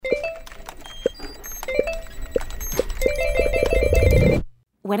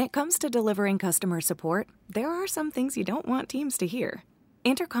When it comes to delivering customer support, there are some things you don't want teams to hear.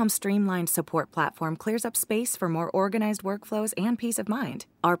 Intercom's streamlined support platform clears up space for more organized workflows and peace of mind.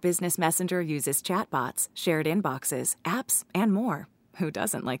 Our business messenger uses chatbots, shared inboxes, apps, and more. Who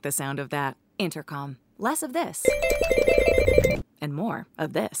doesn't like the sound of that? Intercom. Less of this. And more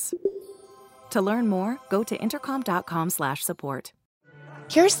of this. To learn more, go to intercom.com/support.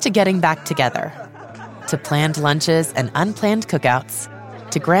 Here's to getting back together. To planned lunches and unplanned cookouts.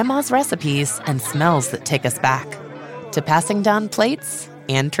 To grandma's recipes and smells that take us back. To passing down plates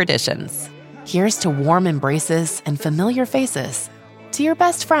and traditions. Here's to warm embraces and familiar faces. To your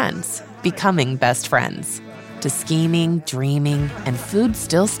best friends, becoming best friends. To scheming, dreaming, and food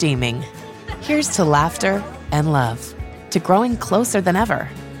still steaming. Here's to laughter and love. To growing closer than ever.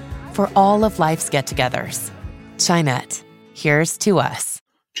 For all of life's get-togethers. Chinette, here's to us.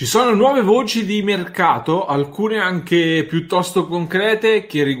 Ci sono nuove voci di mercato, alcune anche piuttosto concrete,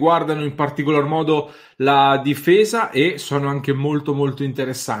 che riguardano in particolar modo la difesa e sono anche molto molto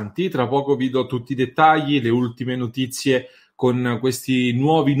interessanti. Tra poco vi do tutti i dettagli, le ultime notizie con questi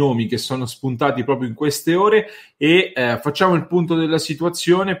nuovi nomi che sono spuntati proprio in queste ore e facciamo il punto della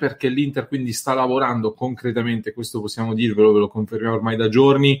situazione, perché l'Inter quindi sta lavorando concretamente, questo possiamo dirvelo, ve lo confermiamo ormai da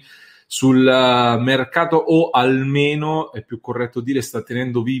giorni, sul mercato, o almeno è più corretto dire sta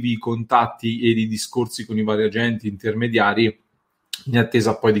tenendo vivi i contatti e i discorsi con i vari agenti intermediari, in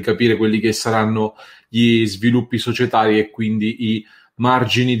attesa poi di capire quelli che saranno gli sviluppi societari e quindi i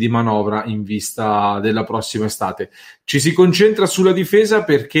margini di manovra in vista della prossima estate. Ci si concentra sulla difesa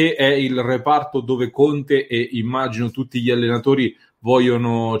perché è il reparto dove Conte e immagino tutti gli allenatori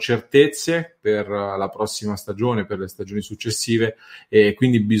vogliono certezze per la prossima stagione, per le stagioni successive, e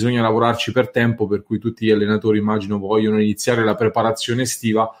quindi bisogna lavorarci per tempo, per cui tutti gli allenatori immagino vogliono iniziare la preparazione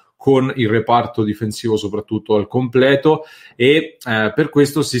estiva con il reparto difensivo soprattutto al completo e per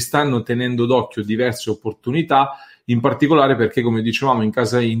questo si stanno tenendo d'occhio diverse opportunità, in particolare perché, come dicevamo, in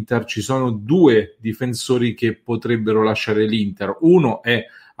casa Inter ci sono due difensori che potrebbero lasciare l'Inter. Uno è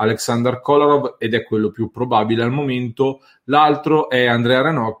Alexander Kolarov ed è quello più probabile al momento, l'altro è Andrea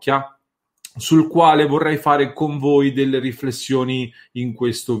Ranocchia, sul quale vorrei fare con voi delle riflessioni in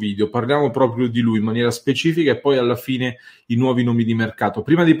questo video. Parliamo proprio di lui in maniera specifica e poi alla fine i nuovi nomi di mercato.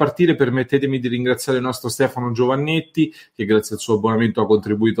 Prima di partire permettetemi di ringraziare il nostro Stefano Giovannetti, che grazie al suo abbonamento ha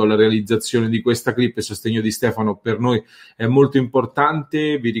contribuito alla realizzazione di questa clip. Il sostegno di Stefano per noi è molto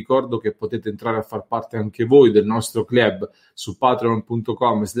importante. Vi ricordo che potete entrare a far parte anche voi del nostro club su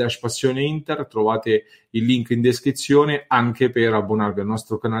patreon.com/passioneinter, trovate il link in descrizione anche per abbonarvi al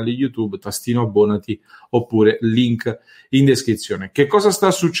nostro canale YouTube, tastino abbonati oppure link in descrizione. Che cosa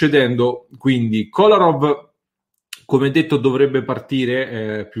sta succedendo? Quindi Kolarov, come detto, dovrebbe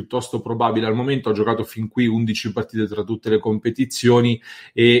partire, piuttosto probabile al momento, ha giocato fin qui 11 partite tra tutte le competizioni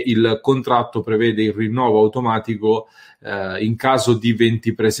e il contratto prevede il rinnovo automatico in caso di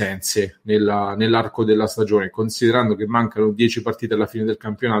 20 presenze nell'arco della stagione. Considerando che mancano 10 partite alla fine del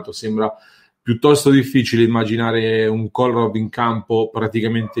campionato, sembra piuttosto difficile immaginare un Kolarov in campo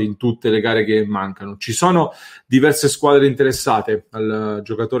praticamente in tutte le gare che mancano. Ci sono diverse squadre interessate al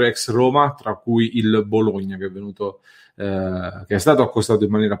giocatore ex Roma, tra cui il Bologna, che è venuto che è stato accostato in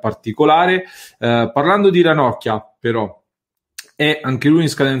maniera particolare. Parlando di Ranocchia, però, è anche lui in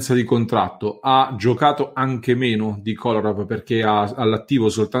scadenza di contratto, ha giocato anche meno di Kolarov perché ha all'attivo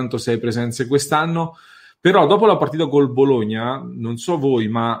soltanto 6 presenze quest'anno. Però dopo la partita col Bologna, non so voi,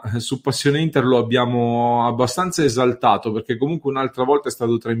 ma su Passione Inter lo abbiamo abbastanza esaltato, perché comunque un'altra volta è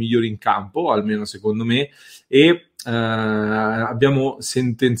stato tra i migliori in campo, almeno secondo me, e abbiamo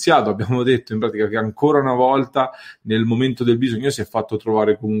sentenziato, abbiamo detto in pratica che ancora una volta nel momento del bisogno si è fatto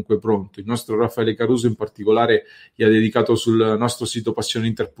trovare comunque pronto. Il nostro Raffaele Caruso in particolare gli ha dedicato sul nostro sito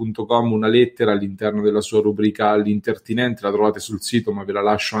passioneinter.com una lettera all'interno della sua rubrica L'Intertinente, la trovate sul sito ma ve la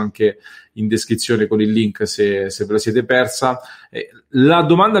lascio anche in descrizione con il link se ve la siete persa. La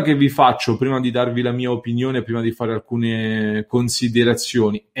domanda che vi faccio prima di darvi la mia opinione, prima di fare alcune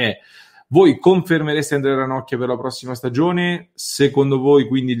considerazioni è: voi confermereste Andrea Ranocchia per la prossima stagione? Secondo voi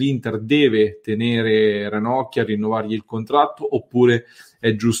quindi l'Inter deve tenere Ranocchia, rinnovargli il contratto, oppure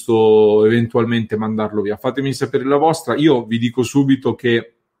è giusto eventualmente mandarlo via? Fatemi sapere la vostra. Io vi dico subito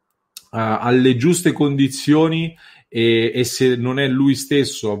che alle giuste condizioni e se non è lui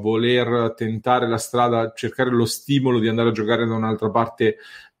stesso a voler tentare la strada, cercare lo stimolo di andare a giocare da un'altra parte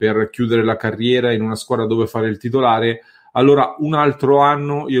per chiudere la carriera in una squadra dove fare il titolare, allora un altro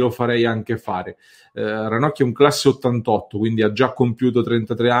anno glielo farei anche fare. Ranocchia è un classe 88, quindi ha già compiuto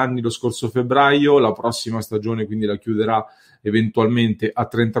 33 anni lo scorso febbraio, la prossima stagione quindi la chiuderà eventualmente a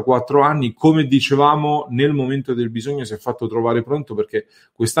 34 anni. Come dicevamo, nel momento del bisogno si è fatto trovare pronto, perché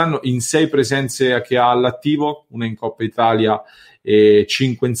quest'anno in 6 presenze che ha all'attivo, una in Coppa Italia e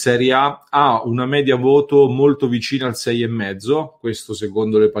 5 in Serie A, ha una media voto molto vicina al 6,5, questo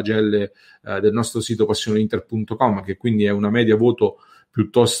secondo le pagelle del nostro sito passioneinter.com, che quindi è una media voto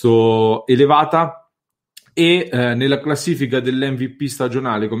piuttosto elevata. E nella classifica dell'MVP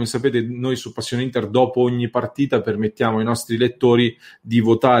stagionale, come sapete, noi su Passione Inter dopo ogni partita permettiamo ai nostri lettori di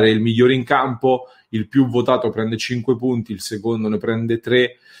votare il migliore in campo. Il più votato prende 5 punti, il secondo ne prende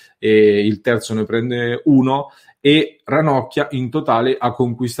 3 e il terzo ne prende 1, e Ranocchia in totale ha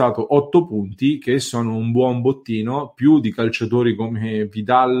conquistato 8 punti, che sono un buon bottino, più di calciatori come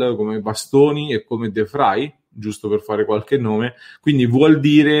Vidal, come Bastoni e come De Vrij, giusto per fare qualche nome. Quindi vuol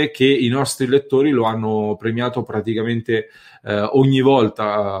dire che i nostri lettori lo hanno premiato praticamente ogni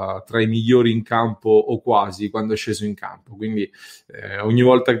volta tra i migliori in campo o quasi, quando è sceso in campo. Quindi ogni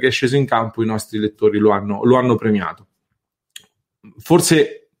volta che è sceso in campo i nostri lettori lo hanno premiato.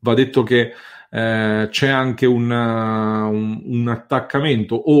 Forse va detto che c'è anche un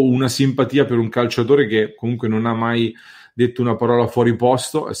attaccamento o una simpatia per un calciatore che comunque non ha mai detto una parola fuori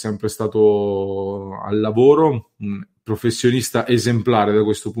posto, è sempre stato al lavoro, un professionista esemplare da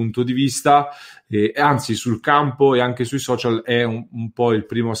questo punto di vista, e anzi sul campo e anche sui social è un po' il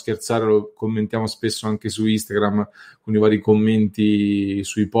primo a scherzare, lo commentiamo spesso anche su Instagram con i vari commenti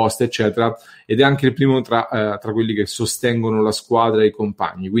sui post eccetera, ed è anche il primo tra quelli che sostengono la squadra e i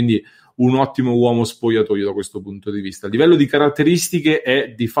compagni, quindi un ottimo uomo spogliatoio da questo punto di vista. A livello di caratteristiche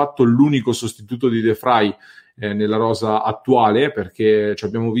è di fatto l'unico sostituto di De Vrij nella rosa attuale, perché ci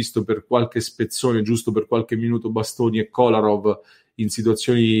abbiamo visto per qualche spezzone, giusto per qualche minuto, Bastoni e Kolarov in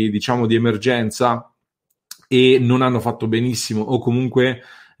situazioni diciamo di emergenza e non hanno fatto benissimo, o comunque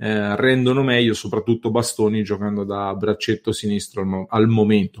rendono meglio soprattutto Bastoni giocando da braccetto sinistro al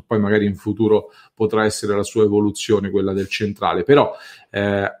momento. Poi magari in futuro potrà essere la sua evoluzione, quella del centrale, però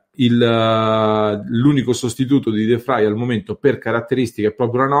l'unico sostituto di De Vrij al momento per caratteristiche è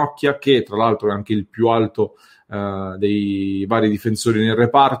proprio Ranocchia, che tra l'altro è anche il più alto dei vari difensori nel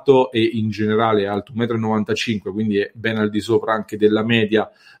reparto e in generale è alto 1,95 m, quindi è ben al di sopra anche della media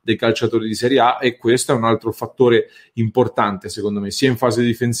dei calciatori di Serie A, e questo è un altro fattore importante secondo me, sia in fase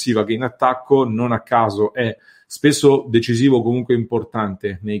difensiva che in attacco. Non a caso è spesso decisivo, comunque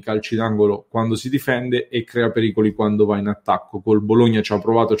importante nei calci d'angolo quando si difende, e crea pericoli quando va in attacco. Col Bologna ci ha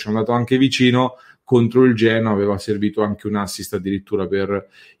provato, ci è andato anche vicino, contro il Genoa aveva servito anche un assist addirittura per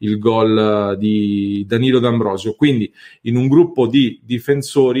il gol di Danilo D'Ambrosio. Quindi in un gruppo di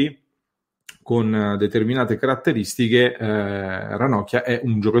difensori con determinate caratteristiche Ranocchia è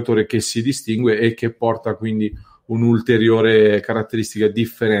un giocatore che si distingue e che porta quindi un'ulteriore caratteristica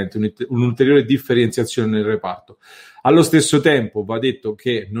differente, un'ulteriore differenziazione nel reparto. Allo stesso tempo va detto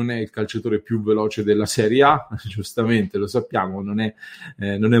che non è il calciatore più veloce della Serie A, giustamente lo sappiamo, non è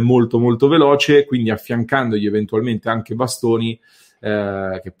molto molto veloce, quindi affiancandogli eventualmente anche Bastoni,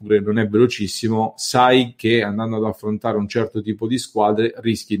 che pure non è velocissimo, sai che andando ad affrontare un certo tipo di squadre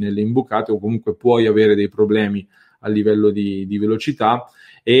rischi nelle imbucate o comunque puoi avere dei problemi a livello di velocità.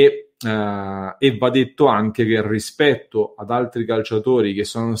 E va detto anche che rispetto ad altri calciatori che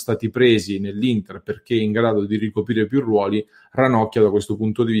sono stati presi nell'Inter perché in grado di ricoprire più ruoli, Ranocchia da questo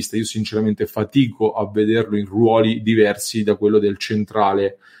punto di vista io sinceramente fatico a vederlo in ruoli diversi da quello del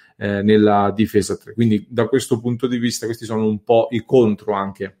centrale nella difesa 3. Quindi da questo punto di vista questi sono un po' i contro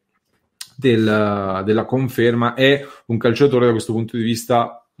anche della conferma. È un calciatore da questo punto di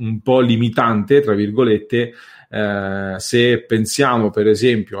vista un po' limitante, tra virgolette. Se pensiamo per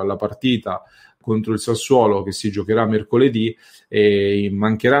esempio alla partita contro il Sassuolo che si giocherà mercoledì,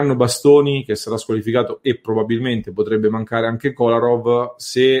 mancheranno Bastoni che sarà squalificato e probabilmente potrebbe mancare anche Kolarov.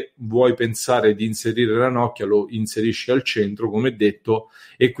 Se vuoi pensare di inserire Ranocchia lo inserisci al centro come detto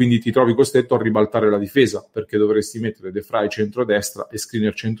e quindi ti trovi costretto a ribaltare la difesa, perché dovresti mettere De Vrij centro-destra e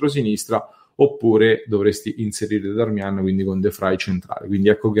Skriniar centro-sinistra, oppure dovresti inserire Darmian, quindi con De Vrij centrale. Quindi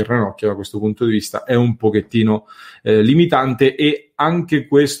ecco che Ranocchia da questo punto di vista è un pochettino limitante, e anche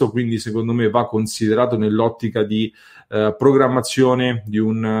questo quindi secondo me va considerato nell'ottica di programmazione di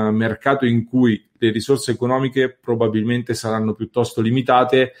un mercato in cui le risorse economiche probabilmente saranno piuttosto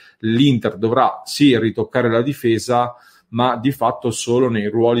limitate. L'Inter dovrà sì ritoccare la difesa, ma di fatto solo nei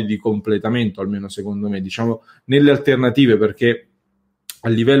ruoli di completamento, almeno secondo me, diciamo nelle alternative, perché A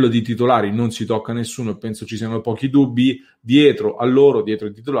livello di titolari non si tocca nessuno, penso ci siano pochi dubbi. Dietro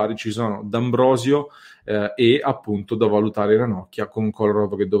ai titolari ci sono D'Ambrosio e appunto da valutare Ranocchia con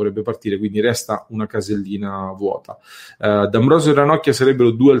Kolarov che dovrebbe partire, quindi resta una casellina vuota. D'Ambrosio e Ranocchia sarebbero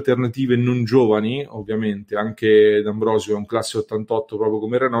due alternative non giovani, ovviamente anche D'Ambrosio è un classe 88 proprio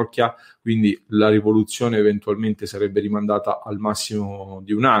come Ranocchia, quindi la rivoluzione eventualmente sarebbe rimandata al massimo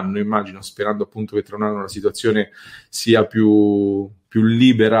di un anno, immagino, sperando appunto che tra un anno la situazione sia più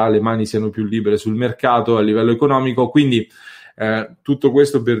libera, le mani siano più libere sul mercato a livello economico. Quindi tutto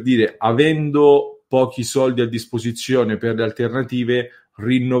questo per dire, avendo pochi soldi a disposizione per le alternative,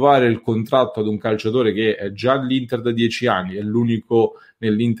 rinnovare il contratto ad un calciatore che è già all'Inter da 10 anni, è l'unico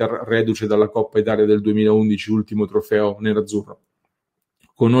nell'Inter reduce dalla Coppa Italia del 2011, ultimo trofeo nerazzurro,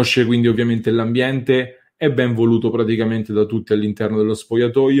 conosce quindi ovviamente l'ambiente, è ben voluto praticamente da tutti all'interno dello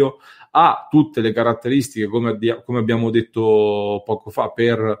spogliatoio, ha tutte le caratteristiche, come abbiamo detto poco fa,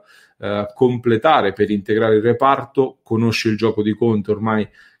 per completare, per integrare il reparto, conosce il gioco di Conte ormai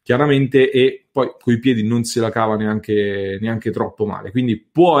chiaramente e poi coi piedi non se la cava neanche troppo male. Quindi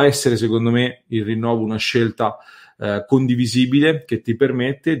può essere, secondo me, il rinnovo una scelta condivisibile che ti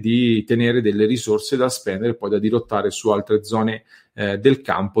permette di tenere delle risorse da spendere e poi da dirottare su altre zone del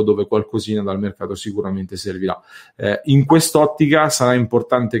campo dove qualcosina dal mercato sicuramente servirà. In quest'ottica sarà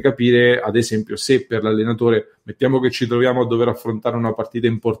importante capire, ad esempio, se per l'allenatore, mettiamo che ci troviamo a dover affrontare una partita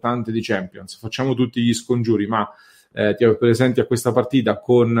importante di Champions, facciamo tutti gli scongiuri, ma ti presenti a questa partita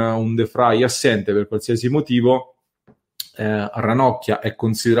con un De Vrij assente per qualsiasi motivo, Ranocchia è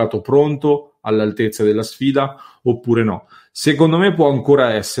considerato pronto, all'altezza della sfida oppure no? Secondo me può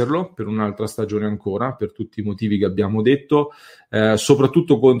ancora esserlo per un'altra stagione ancora, per tutti i motivi che abbiamo detto,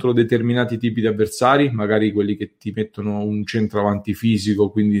 soprattutto contro determinati tipi di avversari, magari quelli che ti mettono un centravanti fisico,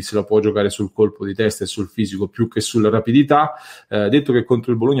 quindi se la può giocare sul colpo di testa e sul fisico più che sulla rapidità. Detto che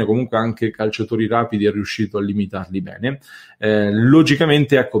contro il Bologna comunque anche calciatori rapidi è riuscito a limitarli bene.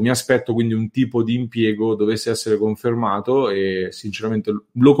 Logicamente, ecco, mi aspetto quindi un tipo di impiego dovesse essere confermato e sinceramente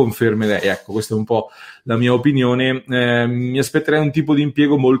lo confermerei, ecco, questa è un po' la mia opinione. Mi aspetterei un tipo di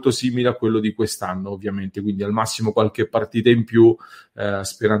impiego molto simile a quello di quest'anno, ovviamente, quindi al massimo qualche partita in più,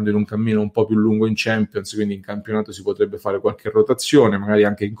 sperando in un cammino un po' più lungo in Champions, quindi in campionato si potrebbe fare qualche rotazione, magari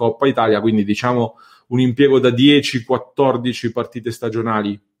anche in Coppa Italia, quindi diciamo un impiego da 10-14 partite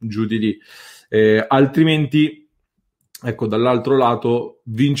stagionali, giù di lì. Altrimenti, ecco, dall'altro lato,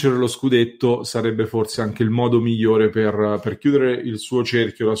 vincere lo scudetto sarebbe forse anche il modo migliore per chiudere il suo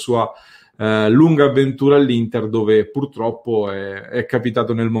cerchio, la sua lunga avventura all'Inter, dove purtroppo è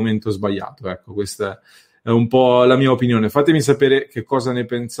capitato nel momento sbagliato. Ecco, questa è un po' la mia opinione. Fatemi sapere che cosa ne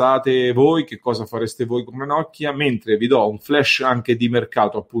pensate voi, che cosa fareste voi con Ranocchia, mentre vi do un flash anche di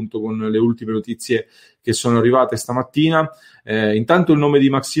mercato, appunto, con le ultime notizie che sono arrivate stamattina. Intanto il nome di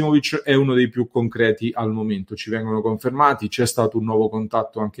Maksimovic è uno dei più concreti al momento, ci vengono confermati, c'è stato un nuovo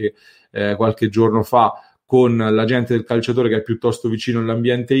contatto anche qualche giorno fa con l'agente del calciatore che è piuttosto vicino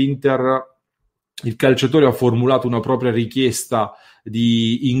all'ambiente Inter. Il calciatore ha formulato una propria richiesta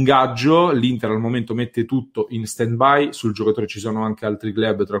di ingaggio, l'Inter al momento mette tutto in stand-by, sul giocatore ci sono anche altri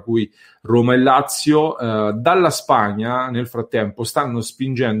club tra cui Roma e Lazio. Dalla Spagna nel frattempo stanno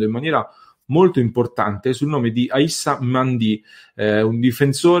spingendo in maniera molto importante sul nome di Aissa Mandi, un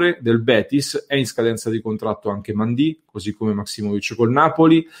difensore del Betis, è in scadenza di contratto anche Mandi, così come Maksimovic col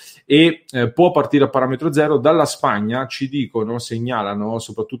Napoli, e può partire a parametro zero. Dalla Spagna ci dicono, segnalano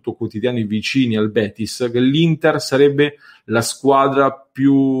soprattutto quotidiani vicini al Betis, che l'Inter sarebbe la squadra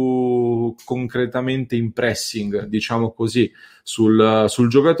più concretamente in pressing, diciamo così, sul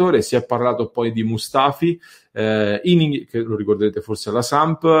giocatore. Si è parlato poi di Mustafi, che lo ricorderete forse alla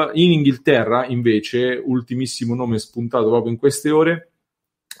Samp. In Inghilterra invece, ultimissimo nome spuntato proprio in queste ore,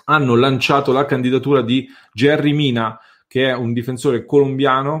 hanno lanciato la candidatura di Jerry Mina, che è un difensore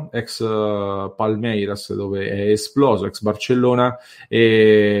colombiano, ex Palmeiras, dove è esploso, ex Barcellona,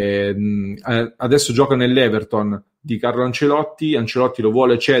 e adesso gioca nell'Everton di Carlo Ancelotti. Ancelotti lo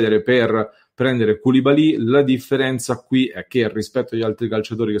vuole cedere per prendere Koulibaly. La differenza qui è che rispetto agli altri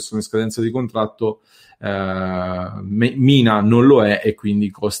calciatori che sono in scadenza di contratto, Mina non lo è e quindi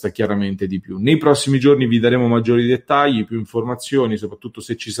costa chiaramente di più. Nei prossimi giorni vi daremo maggiori dettagli, più informazioni, soprattutto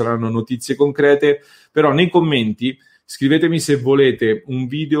se ci saranno notizie concrete, però nei commenti scrivetemi se volete un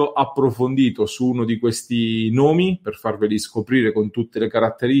video approfondito su uno di questi nomi per farveli scoprire con tutte le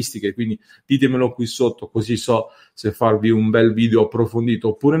caratteristiche, quindi ditemelo qui sotto così so se farvi un bel video approfondito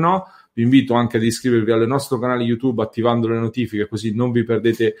oppure no. Vi invito anche ad iscrivervi al nostro canale YouTube attivando le notifiche, così non vi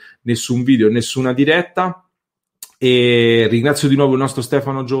perdete nessun video, nessuna diretta. E ringrazio di nuovo il nostro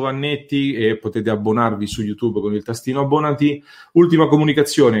Stefano Giovannetti e potete abbonarvi su YouTube con il tastino abbonati. Ultima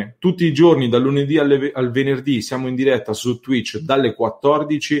comunicazione: tutti i giorni dal lunedì al venerdì siamo in diretta su Twitch dalle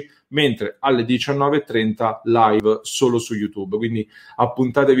 14, mentre alle 19:30 live solo su YouTube, quindi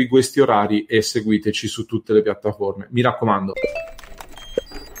appuntatevi questi orari e seguiteci su tutte le piattaforme, mi raccomando.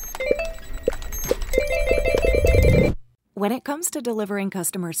 When it comes to delivering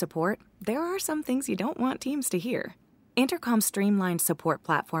customer support, there are some things you don't want teams to hear. Intercom's streamlined support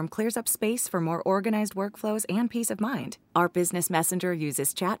platform clears up space for more organized workflows and peace of mind. Our business messenger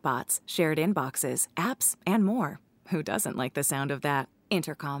uses chatbots, shared inboxes, apps, and more. Who doesn't like the sound of that?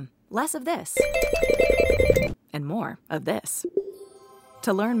 Intercom. Less of this. And more of this.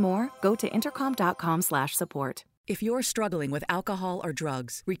 To learn more, go to intercom.com/support. If you're struggling with alcohol or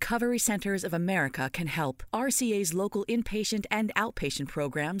drugs, Recovery Centers of America can help. RCA's local inpatient and outpatient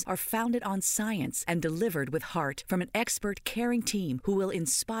programs are founded on science and delivered with heart from an expert caring team who will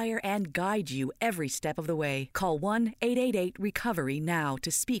inspire and guide you every step of the way. Call 1-888-RECOVERY now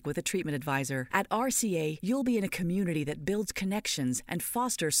to speak with a treatment advisor. At RCA, you'll be in a community that builds connections and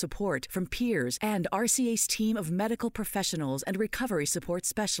fosters support from peers and RCA's team of medical professionals and recovery support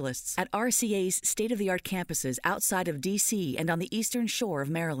specialists. At RCA's state-of-the-art campuses outside of D.C. and on the Eastern Shore of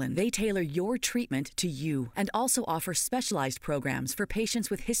Maryland, they tailor your treatment to you and also offer specialized programs for patients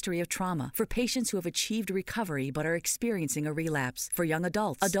with history of trauma, for patients who have achieved recovery but are experiencing a relapse, for young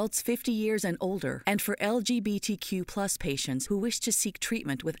adults, adults 50 years and older, and for LGBTQ plus patients who wish to seek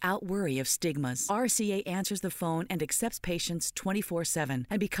treatment without worry of stigmas. RCA answers the phone and accepts patients 24/7.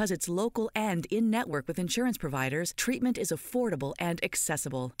 And because it's local and in-network with insurance providers, treatment is affordable and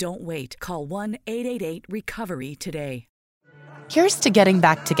accessible. Don't wait. Call 1-888-RECOVERY today. Here's to getting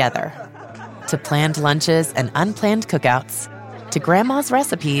back together, to planned lunches and unplanned cookouts, to grandma's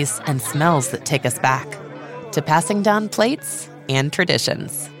recipes and smells that take us back, to passing down plates and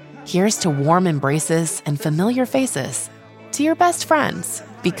traditions. Here's to warm embraces and familiar faces, to your best friends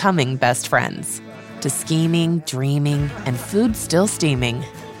becoming best friends, to scheming, dreaming, and food still steaming.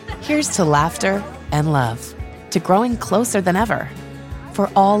 Here's to laughter and love, to growing closer than ever. For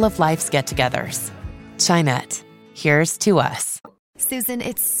all of life's get-togethers, Chinette, here's to us. Susan,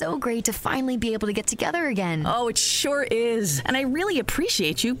 it's so great to finally be able to get together again. Oh, it sure is. And I really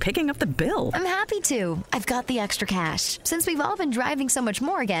appreciate you picking up the bill. I'm happy to. I've got the extra cash. Since we've all been driving so much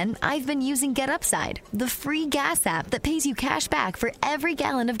more again, I've been using Get Upside, the free gas app that pays you cash back for every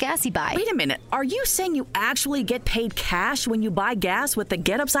gallon of gas you buy. Wait a minute. Are you saying you actually get paid cash when you buy gas with the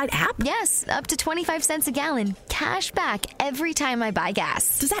Get Upside app? Yes, up to 25 cents a gallon. Cash back every time I buy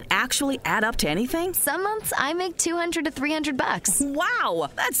gas. Does that actually add up to anything? Some months I make $200 to $300. Wow,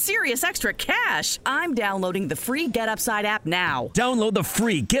 that's serious extra cash. I'm downloading the free Get Upside app now. Download the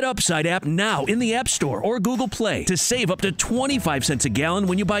free Get Upside app now in the App Store or Google Play to save up to 25 cents a gallon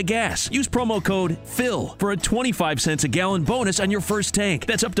when you buy gas. Use promo code PHIL for a 25 cents a gallon bonus on your first tank.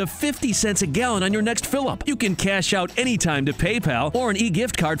 That's up to 50 cents a gallon on your next fill-up. You can cash out anytime to PayPal or an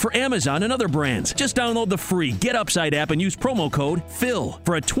e-gift card for Amazon and other brands. Just download the free Get Upside app and use promo code PHIL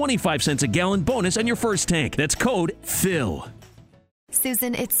for a 25 cents a gallon bonus on your first tank. That's code PHIL.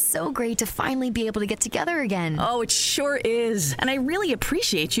 Susan, it's so great to finally be able to get together again. Oh, it sure is. And I really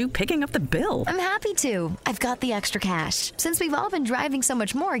appreciate you picking up the bill. I'm happy to. I've got the extra cash. Since we've all been driving so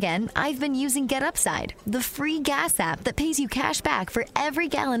much more again, I've been using Get Upside, the free gas app that pays you cash back for every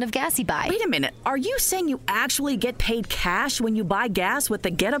gallon of gas you buy. Wait a minute. Are you saying you actually get paid cash when you buy gas with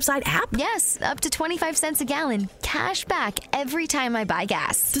the Get Upside app? Yes, up to 25 cents a gallon. Cash back every time I buy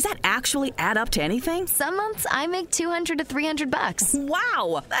gas. Does that actually add up to anything? Some months I make $200 to $300.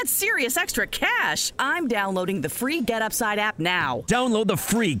 Wow, that's serious extra cash. I'm downloading the free Get Upside app now. Download the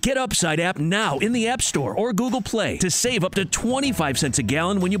free Get Upside app now in the App Store or Google Play to save up to 25 cents a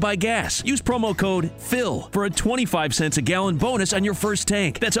gallon when you buy gas. Use promo code PHIL for a 25 cents a gallon bonus on your first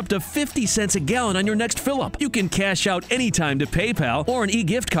tank. That's up to 50 cents a gallon on your next fill-up. You can cash out anytime to PayPal or an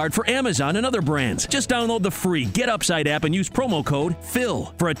e-gift card for Amazon and other brands. Just download the free Get Upside app and use promo code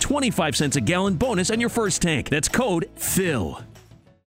PHIL for a 25 cents a gallon bonus on your first tank. That's code PHIL.